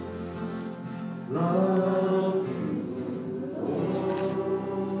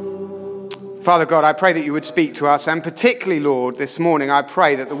Father God, I pray that you would speak to us, and particularly, Lord, this morning, I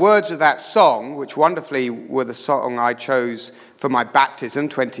pray that the words of that song, which wonderfully were the song I chose for my baptism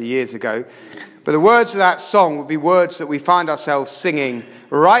 20 years ago, but the words of that song would be words that we find ourselves singing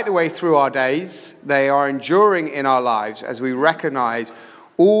right the way through our days. They are enduring in our lives as we recognize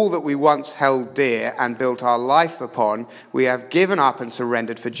all that we once held dear and built our life upon, we have given up and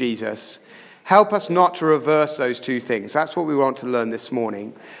surrendered for Jesus. Help us not to reverse those two things. That's what we want to learn this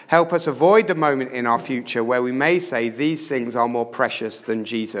morning. Help us avoid the moment in our future where we may say these things are more precious than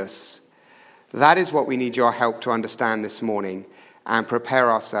Jesus. That is what we need your help to understand this morning and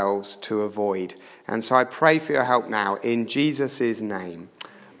prepare ourselves to avoid. And so I pray for your help now in Jesus' name.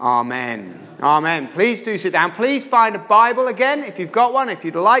 Amen. Amen. Please do sit down. Please find a Bible again if you've got one, if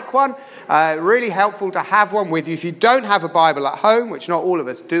you'd like one. Really helpful to have one with you. If you don't have a Bible at home, which not all of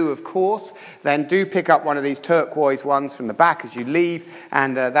us do, of course, then do pick up one of these turquoise ones from the back as you leave,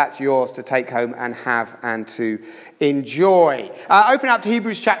 and that's yours to take home and have and to enjoy. Open up to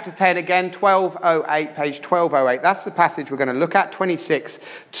Hebrews chapter 10 again, 1208, page 1208. That's the passage we're going to look at, 26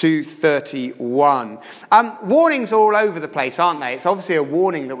 to 31. Warnings are all over the place, aren't they? It's obviously a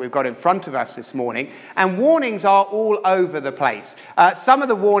warning that we've got in front of us this morning, and warnings are all over the place. Some of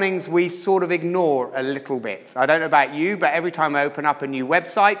the warnings we sort of ignore a little bit. I don't know about you, but every time I open up a new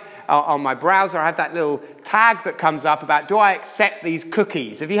website on my browser, I have that little tag that comes up about, do I accept these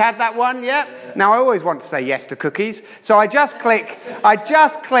cookies? Have you had that one yet? Yeah. Now, I always want to say yes to cookies, so I just click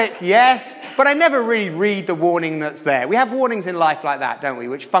yes, but I never really read the warning that's there. We have warnings in life like that, don't we,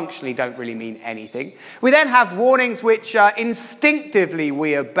 which functionally don't really mean anything. We then have warnings which instinctively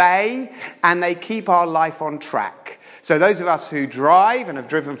we obey, and they keep our life on track. So those of us who drive and have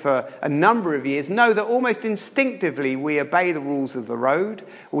driven for a number of years know that almost instinctively we obey the rules of the road.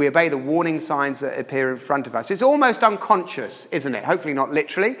 We obey the warning signs that appear in front of us. It's almost unconscious, isn't it? Hopefully not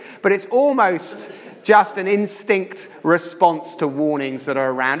literally, but it's almost just an instinct response to warnings that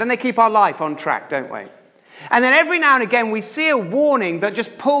are around. And they keep our life on track, don't we? And then every now and again we see a warning that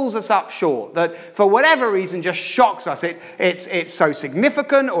just pulls us up short, that for whatever reason just shocks us. It's so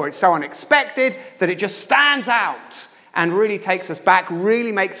significant or it's so unexpected that it just stands out and really takes us back,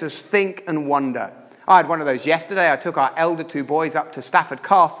 really makes us think and wonder. I had one of those yesterday. I took our elder two boys up to Stafford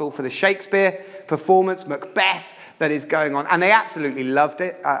Castle for the Shakespeare performance, Macbeth, that is going on. And they absolutely loved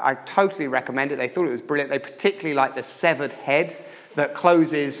it. I totally recommend it. They thought it was brilliant. They particularly liked the severed head that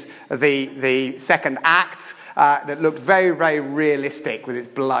closes the second act, that looked very, very realistic with its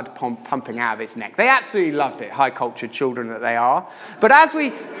blood pumping out of its neck. They absolutely loved it, high-cultured children that they are. But as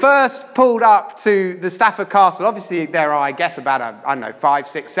we first pulled up to the Stafford Castle, obviously there are, I guess, about, 500,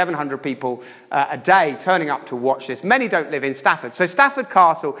 600, 700 people a day turning up to watch this. Many don't live in Stafford. So Stafford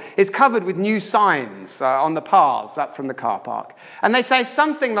Castle is covered with new signs on the paths up from the car park. And they say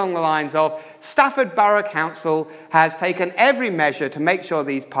something along the lines of, Stafford Borough Council has taken every measure to make sure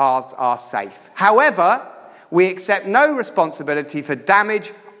these paths are safe. However, we accept no responsibility for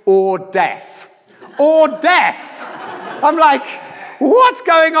damage or death. Or death! I'm like, what's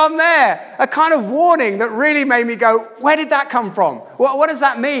going on there? A kind of warning that really made me go, where did that come from? What does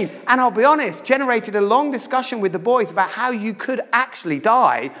that mean? And I'll be honest, generated a long discussion with the boys about how you could actually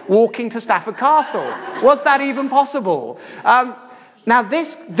die walking to Stafford Castle. Was that even possible? Now,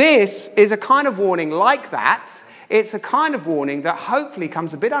 this is a kind of warning like that. It's a kind of warning that hopefully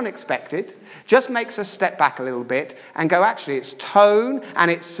comes a bit unexpected, just makes us step back a little bit and go, actually, its tone and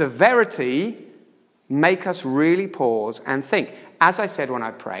its severity make us really pause and think. As I said when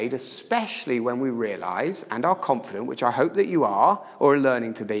I prayed, especially when we realize and are confident, which I hope that you are or are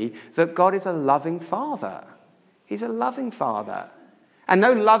learning to be, that God is a loving Father. He's a loving Father. And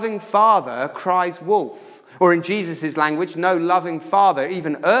no loving father cries wolf. Or in Jesus' language, no loving father,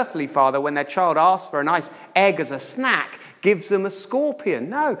 even earthly father, when their child asks for a nice egg as a snack, gives them a scorpion.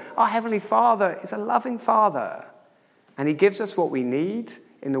 No, our Heavenly Father is a loving Father. And He gives us what we need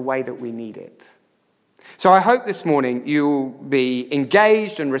in the way that we need it. So I hope this morning you'll be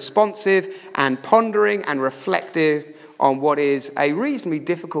engaged and responsive and pondering and reflective on what is a reasonably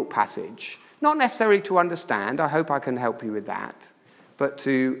difficult passage. Not necessarily to understand, I hope I can help you with that, but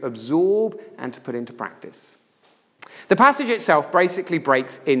to absorb and to put into practice. The passage itself basically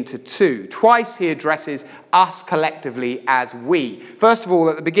breaks into two. Twice he addresses us collectively as we. First of all,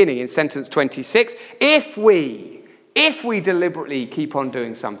 at the beginning in sentence 26, if we deliberately keep on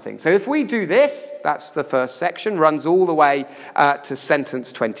doing something. So if we do this, that's the first section, runs all the way to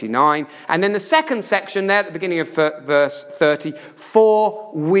sentence 29. And then the second section there at the beginning of verse 30, for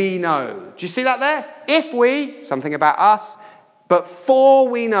we know. Do you see that there? If we, something about us, but for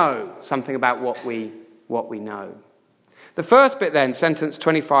we know something about what we know. The first bit then, sentence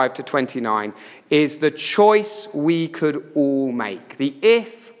 25 to 29, is the choice we could all make. The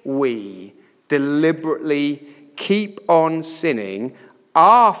if we deliberately keep on sinning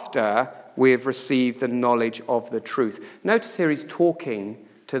after we have received the knowledge of the truth. Notice here he's talking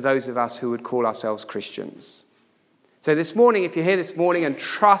to those of us who would call ourselves Christians. So this morning, if you're here this morning and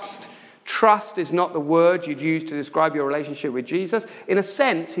trust is not the word you'd use to describe your relationship with Jesus, in a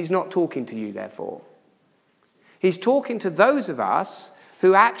sense, he's not talking to you, therefore. He's talking to those of us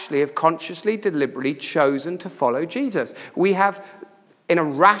who actually have consciously, deliberately chosen to follow Jesus. We have, in a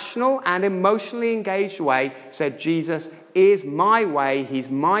rational and emotionally engaged way, said, Jesus is my way, he's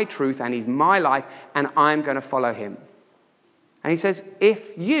my truth, and he's my life, and I'm going to follow him. And he says,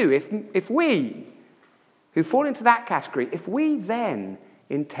 if we, who fall into that category, if we then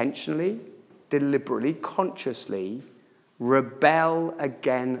intentionally, deliberately, consciously rebel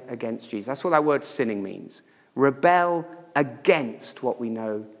again against Jesus. That's what that word sinning means. Rebel against what we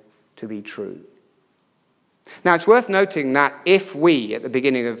know to be true. Now, it's worth noting that if we, at the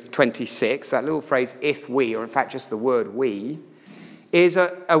beginning of 26, that little phrase if we, or in fact just the word we, is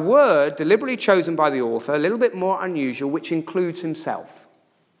a word deliberately chosen by the author, a little bit more unusual, which includes himself.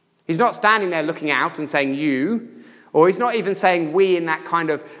 He's not standing there looking out and saying you, or he's not even saying we in that kind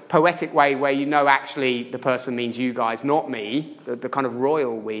of poetic way where you know actually the person means you guys, not me, the kind of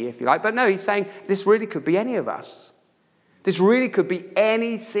royal we, if you like. But no, he's saying this really could be any of us. This really could be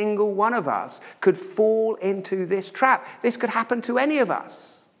any single one of us could fall into this trap. This could happen to any of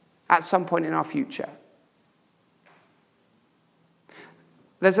us at some point in our future.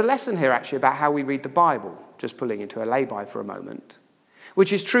 There's a lesson here actually about how we read the Bible, just pulling into a lay-by for a moment,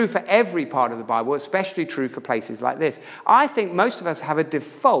 which is true for every part of the Bible, especially true for places like this. I think most of us have a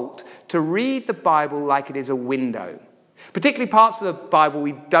default to read the Bible like it is a window. Particularly parts of the Bible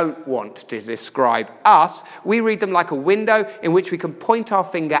we don't want to describe us. We read them like a window in which we can point our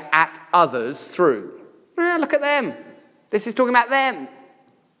finger at others through. Look at them. This is talking about them.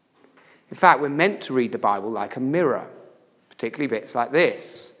 In fact, we're meant to read the Bible like a mirror, particularly bits like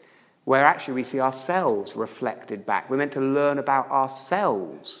this, where actually we see ourselves reflected back. We're meant to learn about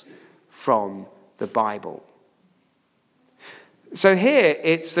ourselves from the Bible. So here,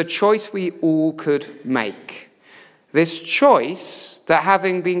 it's the choice we all could make. This choice that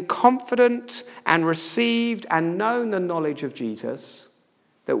having been confident and received and known the knowledge of Jesus,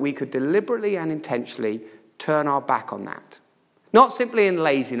 that we could deliberately and intentionally turn our back on that. Not simply in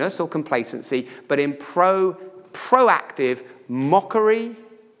laziness or complacency, but in proactive mockery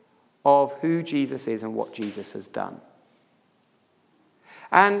of who Jesus is and what Jesus has done.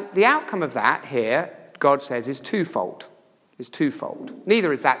 And the outcome of that here, God says, is twofold.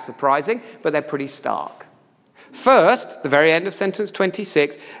 Neither is that surprising, but they're pretty stark. First, the very end of sentence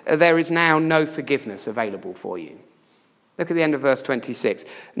 26, there is now no forgiveness available for you. Look at the end of verse 26.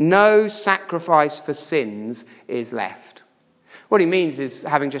 No sacrifice for sins is left. What he means is,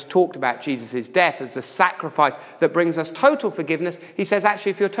 having just talked about Jesus' death as the sacrifice that brings us total forgiveness, he says,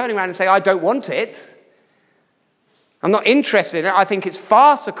 actually, if you're turning around and saying, I don't want it, I'm not interested in it, I think it's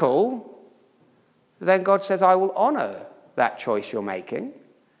farcical, then God says, I will honour that choice you're making,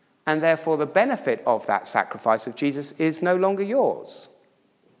 and therefore the benefit of that sacrifice of Jesus is no longer yours.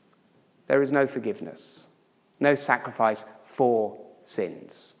 There is no forgiveness, no sacrifice for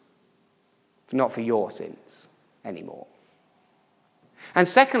sins, not for your sins anymore. And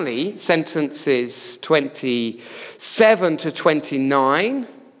secondly, sentences 27 to 29,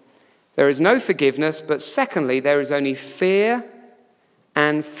 there is no forgiveness, but secondly, there is only fear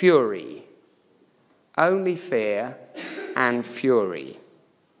and fury. Only fear and fury.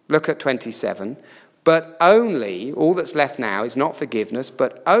 Look at 27. But only, all that's left now is not forgiveness,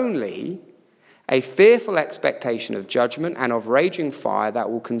 but only a fearful expectation of judgment and of raging fire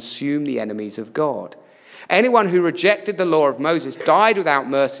that will consume the enemies of God. Anyone who rejected the law of Moses died without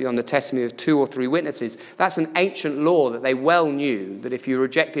mercy on the testimony of 2 or 3 witnesses. That's an ancient law that they well knew, that if you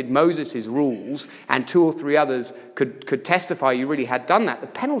rejected Moses' rules and 2 or 3 others could testify you really had done that, the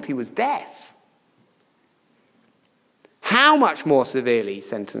penalty was death. How much more severely,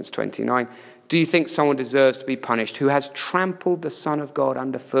 sentence 29, do you think someone deserves to be punished who has trampled the Son of God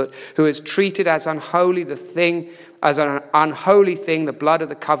underfoot, who has treated as an unholy thing, the blood of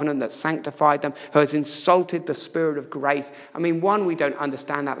the covenant that sanctified them, who has insulted the Spirit of grace? I mean, 1, we don't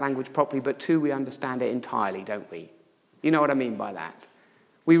understand that language properly, but 2, we understand it entirely, don't we? You know what I mean by that?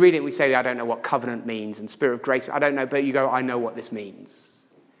 We read it and we say, I don't know what covenant means and Spirit of grace, I don't know, but you go, I know what this means.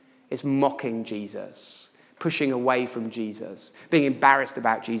 It's mocking Jesus, pushing away from Jesus, being embarrassed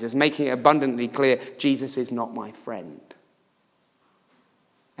about Jesus, making it abundantly clear, Jesus is not my friend.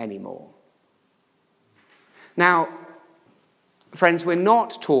 anymore. Now, friends, we're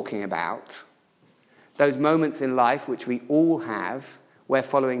not talking about those moments in life which we all have where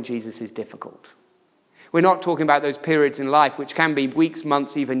following Jesus is difficult. We're not talking about those periods in life which can be weeks,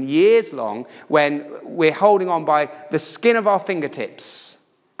 months, even years long, when we're holding on by the skin of our fingertips,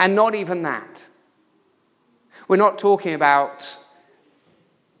 and not even that. We're not talking about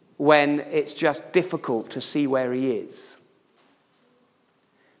when it's just difficult to see where he is.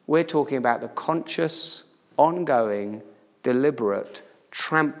 We're talking about the conscious, ongoing, deliberate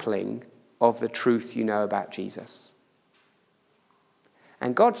trampling of the truth you know about Jesus.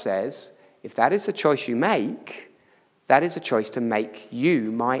 And God says, if that is the choice you make, that is a choice to make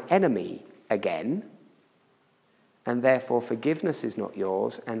you my enemy again. And therefore forgiveness is not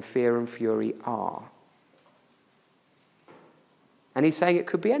yours, and fear and fury are. And he's saying it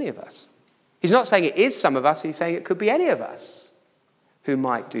could be any of us. He's not saying it is some of us, he's saying it could be any of us who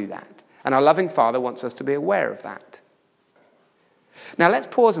might do that. And our loving Father wants us to be aware of that. Now let's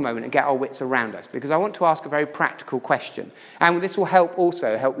pause a moment and get our wits around us, because I want to ask a very practical question. And this will help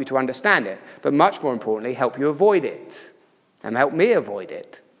you to understand it, but much more importantly, help you avoid it. And help me avoid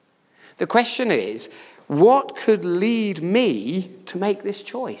it. The question is, what could lead me to make this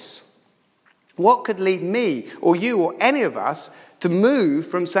choice? What could lead me, or you, or any of us, to move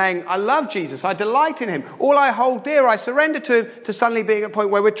from saying, I love Jesus, I delight in him, all I hold dear, I surrender to him, to suddenly being at a point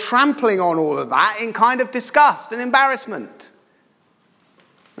where we're trampling on all of that in kind of disgust and embarrassment?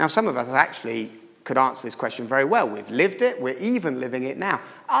 Now, some of us actually could answer this question very well. We've lived it, we're even living it now.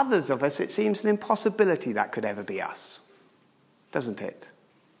 Others of us, it seems an impossibility that could ever be us, doesn't it?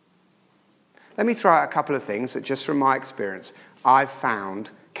 Let me throw out a couple of things that, just from my experience, I've found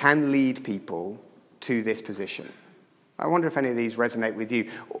can lead people to this position. I wonder if any of these resonate with you.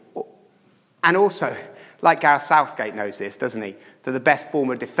 And also, like Gareth Southgate knows this, doesn't he? That the best form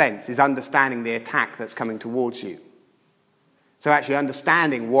of defense is understanding the attack that's coming towards you. So actually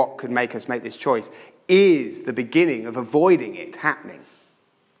understanding what could make us make this choice is the beginning of avoiding it happening.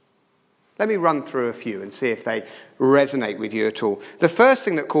 Let me run through a few and see if they resonate with you at all. The first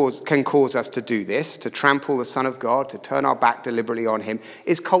thing that can cause us to do this, to trample the Son of God, to turn our back deliberately on him,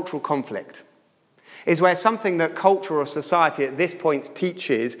 is cultural conflict. Is where something that culture or society at this point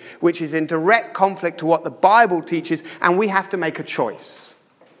teaches, which is in direct conflict to what the Bible teaches, and we have to make a choice.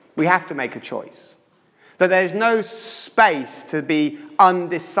 We have to make a choice. That there's no space to be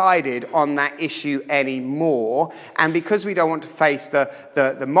undecided on that issue anymore. And because we don't want to face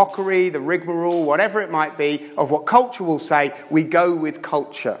the mockery, the rigmarole, whatever it might be, of what culture will say, we go with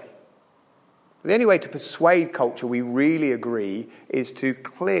culture. The only way to persuade culture we really agree is to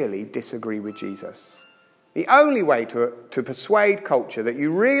clearly disagree with Jesus. The only way to persuade culture that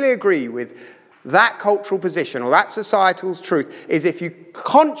you really agree with that cultural position or that societal truth is if you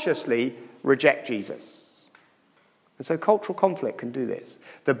consciously reject Jesus. And so cultural conflict can do this.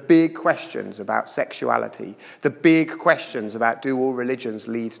 The big questions about sexuality, the big questions about do all religions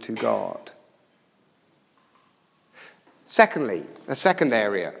lead to God. Secondly, a second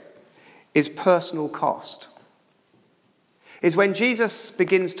area is personal cost. Is when Jesus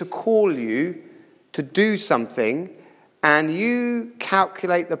begins to call you to do something and you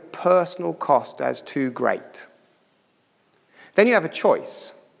calculate the personal cost as too great. Then you have a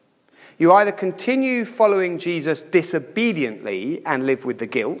choice. You either continue following Jesus disobediently and live with the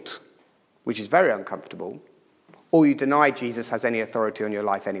guilt, which is very uncomfortable, or you deny Jesus has any authority on your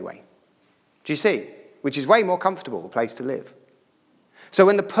life anyway. Do you see? Which is way more comfortable, a place to live. So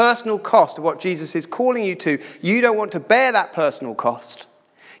when the personal cost of what Jesus is calling you to, you don't want to bear that personal cost.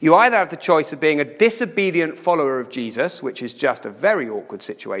 You either have the choice of being a disobedient follower of Jesus, which is just a very awkward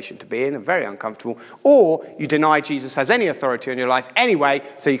situation to be in and very uncomfortable, or you deny Jesus has any authority on your life anyway,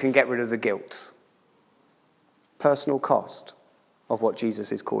 so you can get rid of the guilt. Personal cost of what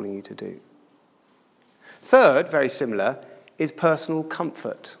Jesus is calling you to do. Third, very similar, is personal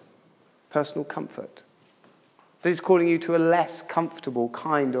comfort. Personal comfort. That is calling you to a less comfortable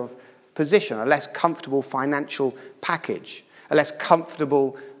kind of position, a less comfortable financial package, a less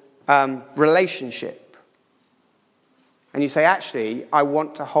comfortable relationship. And you say, actually, I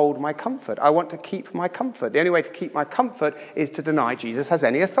want to hold my comfort. I want to keep my comfort. The only way to keep my comfort is to deny Jesus has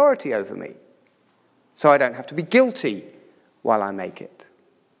any authority over me. So I don't have to be guilty while I make it.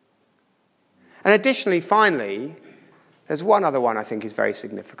 And additionally, finally, there's one other one I think is very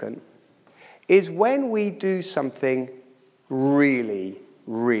significant, is when we do something really,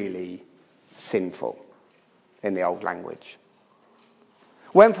 really sinful, in the old language.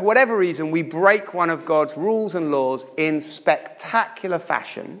 When, for whatever reason, we break one of God's rules and laws in spectacular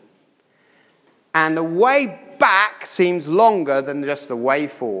fashion, and the way back back seems longer than just the way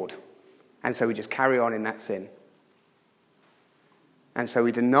forward. And so we just carry on in that sin. And so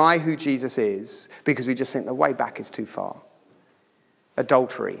we deny who Jesus is because we just think the way back is too far.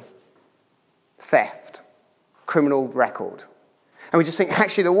 Adultery, theft, criminal record. And we just think,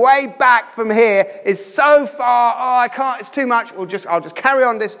 actually, the way back from here is so far, I can't, it's too much, I'll just carry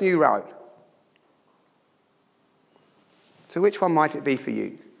on this new road. So which one might it be for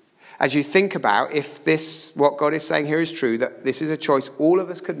you? As you think about if this, what God is saying here is true, that this is a choice all of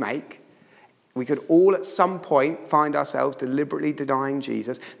us could make. We could all at some point find ourselves deliberately denying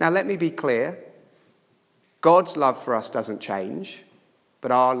Jesus. Now let me be clear. God's love for us doesn't change,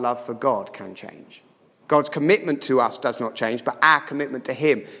 but our love for God can change. God's commitment to us does not change, but our commitment to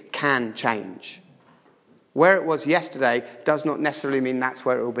him can change. Where it was yesterday does not necessarily mean that's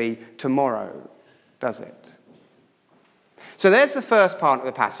where it will be tomorrow, does it? So there's the first part of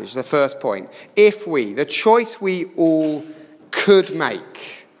the passage, the first point. If we, the choice we all could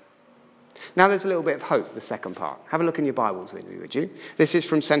make. Now there's a little bit of hope, the second part. Have a look in your Bibles with me, would you? This is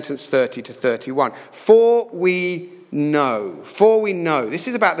from sentence 30 to 31. For we know. This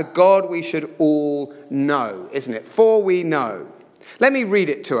is about the God we should all know, isn't it? For we know. Let me read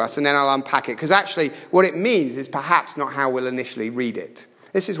it to us and then I'll unpack it, because actually what it means is perhaps not how we'll initially read it.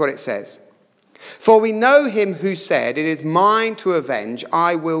 This is what it says. For we know him who said, it is mine to avenge,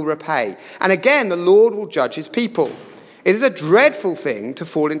 I will repay. And again, the Lord will judge his people. It is a dreadful thing to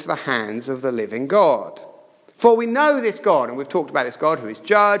fall into the hands of the living God. For we know this God, and we've talked about this God who is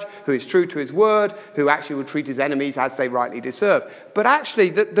judge, who is true to his word, who actually will treat his enemies as they rightly deserve. But actually,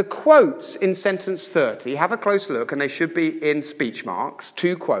 the quotes in sentence 30, have a close look, and they should be in speech marks,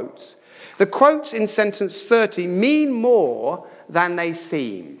 2 quotes. The quotes in sentence 30 mean more than they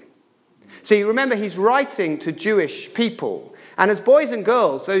seem. See, remember, he's writing to Jewish people. And as boys and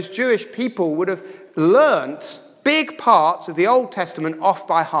girls, those Jewish people would have learnt big parts of the Old Testament off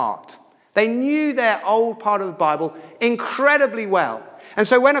by heart. They knew their old part of the Bible incredibly well. And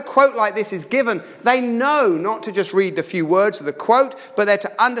so when a quote like this is given, they know not to just read the few words of the quote, but they're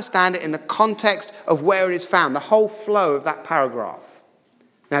to understand it in the context of where it is found, the whole flow of that paragraph.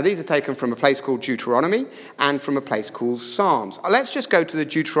 Now, these are taken from a place called Deuteronomy and from a place called Psalms. Let's just go to the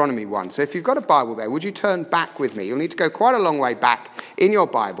Deuteronomy one. So if you've got a Bible there, would you turn back with me? You'll need to go quite a long way back in your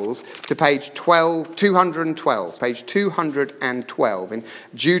Bibles to page 212, page 212 in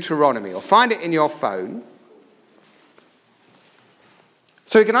Deuteronomy, or find it in your phone.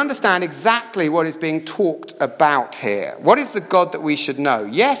 So we can understand exactly what is being talked about here. What is the God that we should know?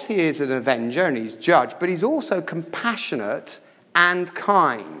 Yes, he is an avenger and he's judge, but he's also compassionate and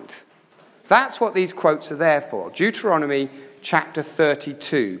kind. That's what these quotes are there for. Deuteronomy chapter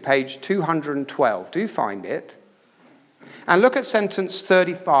 32, page 212. Do find it. And look at sentence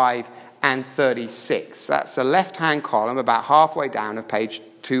 35 and 36. That's the left-hand column about halfway down of page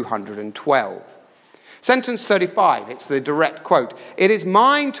 212. Sentence 35, it's the direct quote. It is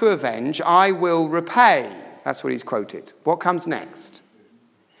mine to avenge, I will repay. That's what he's quoted. What comes next?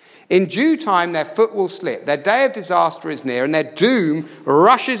 In due time, their foot will slip. Their day of disaster is near, and their doom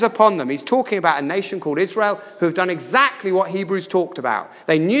rushes upon them. He's talking about a nation called Israel who have done exactly what Hebrews talked about.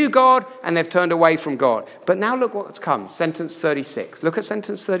 They knew God, and they've turned away from God. But now look what's come. Sentence 36. Look at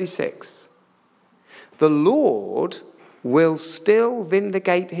sentence 36. The Lord will still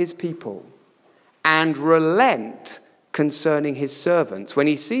vindicate his people and relent concerning his servants when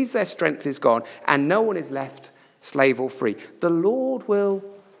he sees their strength is gone and no one is left slave or free. The Lord will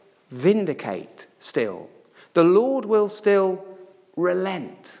vindicate still. The Lord will still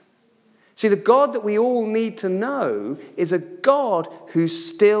relent. See, the God that we all need to know is a God who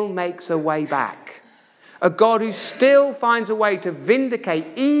still makes a way back. A God who still finds a way to vindicate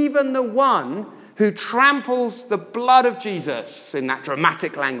even the one who tramples the blood of Jesus, in that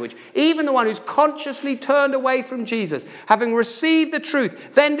dramatic language. Even the one who's consciously turned away from Jesus, having received the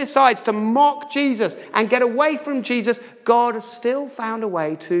truth, then decides to mock Jesus and get away from Jesus, God has still found a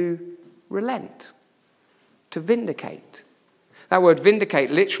way to relent, to vindicate. That word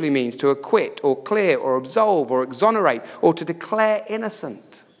vindicate literally means to acquit or clear or absolve or exonerate or to declare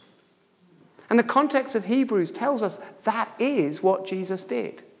innocent. And the context of Hebrews tells us that is what Jesus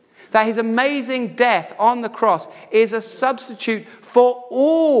did. That his amazing death on the cross is a substitute for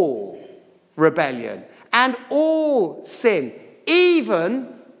all rebellion and all sin, even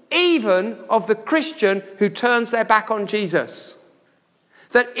of the Christian who turns their back on Jesus.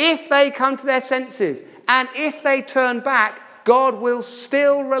 That if they come to their senses and if they turn back, God will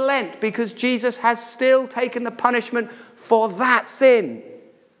still relent because Jesus has still taken the punishment for that sin.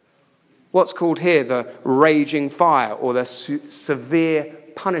 What's called here the raging fire or the severe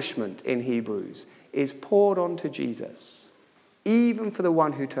punishment in Hebrews is poured onto Jesus, even for the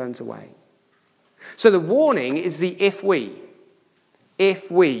one who turns away. So the warning is the if we.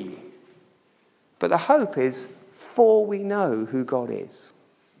 But the hope is for we know who God is.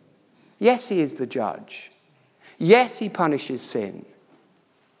 Yes, he is the judge. Yes, he punishes sin.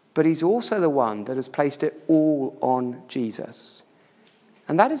 But he's also the one that has placed it all on Jesus.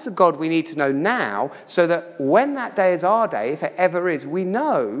 And that is the God we need to know now, so that when that day is our day, if it ever is, we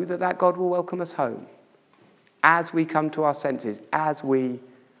know that that God will welcome us home as we come to our senses, as we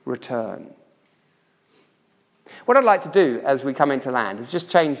return. What I'd like to do as we come into land is just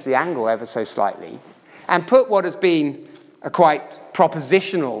change the angle ever so slightly and put what has been a quite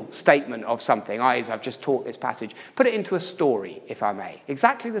propositional statement of something, as I've just taught this passage, put it into a story, if I may.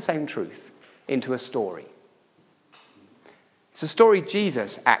 Exactly the same truth into a story. It's a story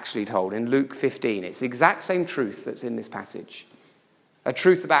Jesus actually told in Luke 15. It's the exact same truth that's in this passage. A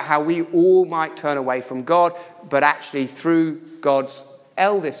truth about how we all might turn away from God, but actually through God's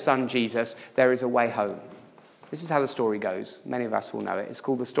eldest son, Jesus, there is a way home. This is how the story goes. Many of us will know it. It's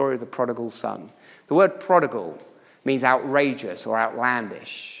called the story of the prodigal son. The word prodigal means outrageous or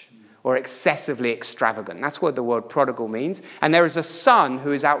outlandish or excessively extravagant. That's what the word prodigal means. And there is a son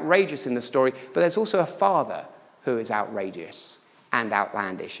who is outrageous in the story, but there's also a father who is outrageous and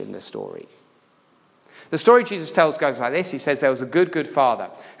outlandish in the story. The story Jesus tells goes like this. He says there was a good father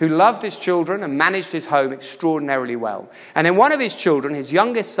who loved his children and managed his home extraordinarily well. And then one of his children, his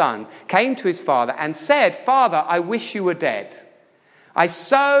youngest son, came to his father and said, "Father, I wish you were dead. I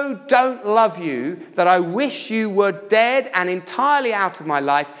so don't love you that I wish you were dead and entirely out of my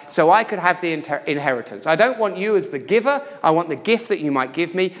life so I could have the inheritance. I don't want you as the giver. I want the gift that you might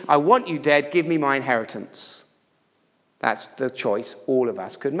give me. I want you dead. Give me my inheritance." That's the choice all of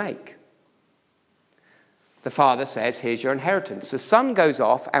us could make. The father says, "Here's your inheritance." The son goes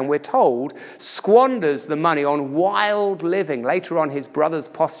off and we're told squanders the money on wild living. Later on, his brothers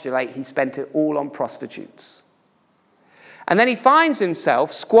postulate he spent it all on prostitutes. And then he finds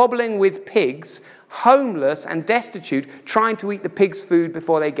himself squabbling with pigs, homeless and destitute, trying to eat the pigs' food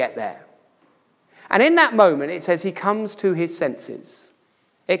before they get there. And in that moment, it says he comes to his senses.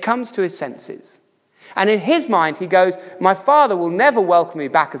 It comes to his senses. And in his mind, he goes, my father will never welcome me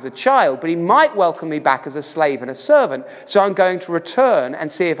back as a child, but he might welcome me back as a slave and a servant. So I'm going to return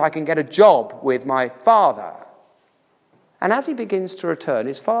and see if I can get a job with my father. And as he begins to return,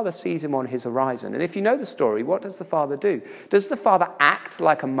 his father sees him on his horizon. And if you know the story, what does the father do? Does the father act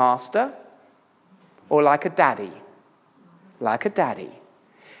like a master or like a daddy? Like a daddy.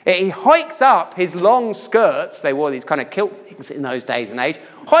 He hikes up his long skirts. They wore these kind of kilt things in those days and age.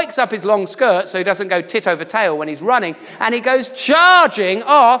 Hikes up his long skirts so he doesn't go tit over tail when he's running. And he goes charging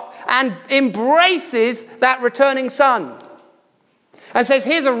off and embraces that returning son. And says,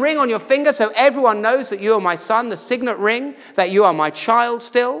 here's a ring on your finger so everyone knows that you are my son, the signet ring, that you are my child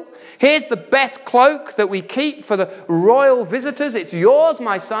still. Here's the best cloak that we keep for the royal visitors. It's yours,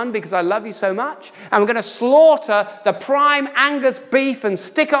 my son, because I love you so much. And we're going to slaughter the prime Angus beef and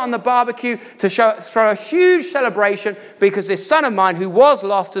stick it on the barbecue to throw a huge celebration because this son of mine who was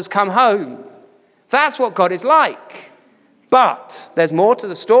lost has come home. That's what God is like. But there's more to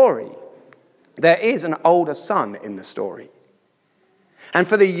the story. There is an older son in the story. And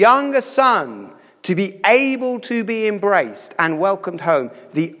for the younger son to be able to be embraced and welcomed home,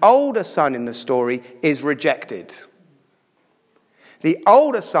 the older son in the story is rejected. The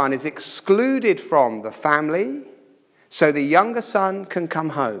older son is excluded from the family so the younger son can come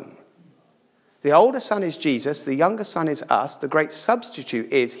home. The older son is Jesus, the younger son is us. The great substitute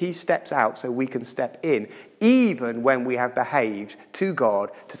is he steps out so we can step in, even when we have behaved to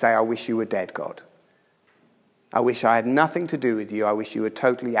God to say, I wish you were dead, God. I wish I had nothing to do with you. I wish you were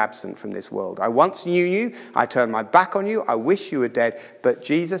totally absent from this world. I once knew you. I turned my back on you. I wish you were dead. But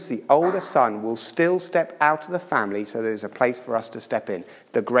Jesus, the older son, will still step out of the family so there's a place for us to step in.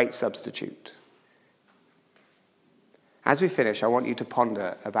 The great substitute. As we finish, I want you to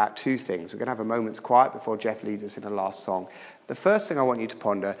ponder about two things. We're going to have a moment's quiet before Jeff leads us in a last song. The first thing I want you to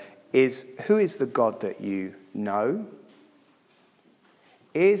ponder is, who is the God that you know?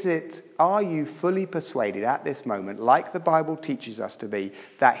 Are you fully persuaded at this moment, like the Bible teaches us to be,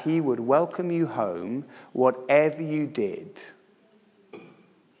 that he would welcome you home whatever you did,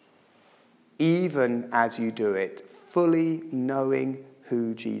 even as you do it, fully knowing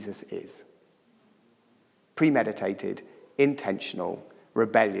who Jesus is? Premeditated, intentional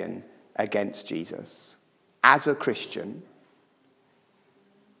rebellion against Jesus. As a Christian,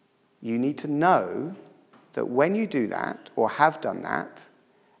 you need to know that when you do that, or have done that,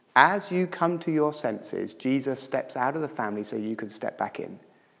 as you come to your senses, Jesus steps out of the family so you can step back in.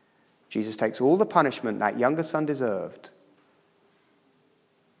 Jesus takes all the punishment that younger son deserved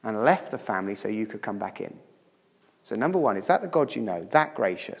and left the family so you could come back in. So number one, is that the God you know, that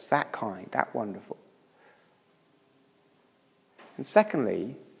gracious, that kind, that wonderful? And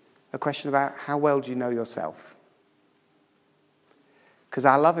secondly, a question about how well do you know yourself? Because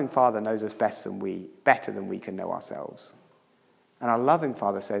our loving Father knows us better than we can know ourselves. And our loving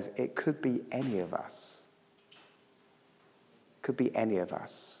Father says it could be any of us. Could be any of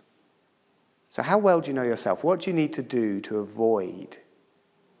us. So how well do you know yourself? What do you need to do to avoid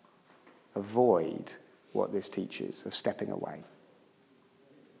what this teaches of stepping away?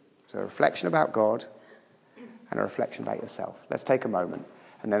 So a reflection about God and a reflection about yourself. Let's take a moment,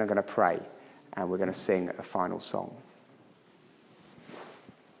 and then I'm going to pray, and we're going to sing a final song.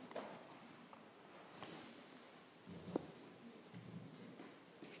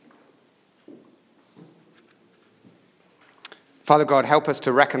 Father God, help us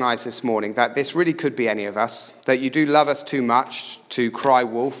to recognize this morning that this really could be any of us, that you do love us too much to cry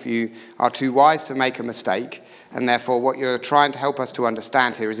wolf, you are too wise to make a mistake, and therefore what you're trying to help us to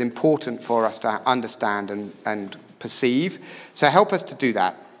understand here is important for us to understand and perceive. So help us to do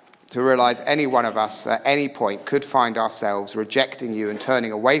that, to realize any one of us at any point could find ourselves rejecting you and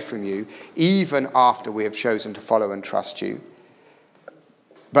turning away from you, even after we have chosen to follow and trust you.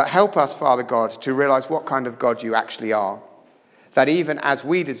 But help us, Father God, to realize what kind of God you actually are. That even as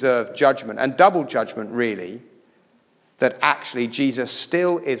we deserve judgment, and double judgment really, that actually Jesus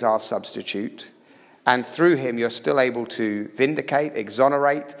still is our substitute, and through him you're still able to vindicate,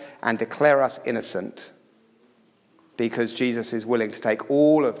 exonerate, and declare us innocent, because Jesus is willing to take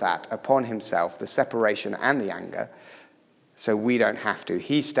all of that upon himself, the separation and the anger, so we don't have to.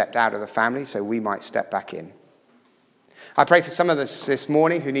 He stepped out of the family so we might step back in. I pray for some of us this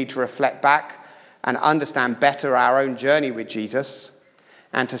morning who need to reflect back and understand better our own journey with Jesus,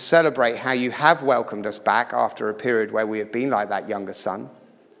 and to celebrate how you have welcomed us back after a period where we have been like that younger son.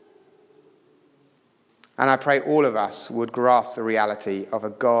 And I pray all of us would grasp the reality of a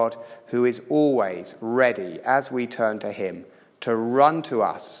God who is always ready, as we turn to him, to run to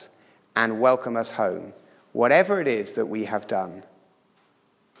us and welcome us home, whatever it is that we have done.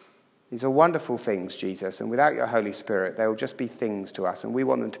 These are wonderful things, Jesus, and without your Holy Spirit, they will just be things to us, and we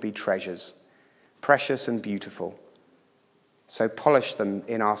want them to be treasures. Precious and beautiful. So polish them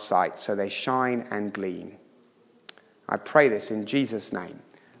in our sight so they shine and gleam. I pray this in Jesus' name.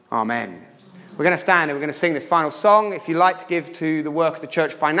 Amen. We're going to stand and we're going to sing this final song. If you'd like to give to the work of the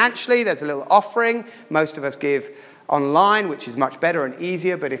church financially, there's a little offering. Most of us give online, which is much better and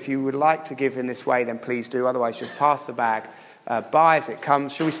easier. But if you would like to give in this way, then please do. Otherwise, just pass the bag by as it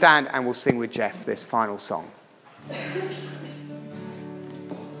comes. Shall we stand and we'll sing with Jeff this final song?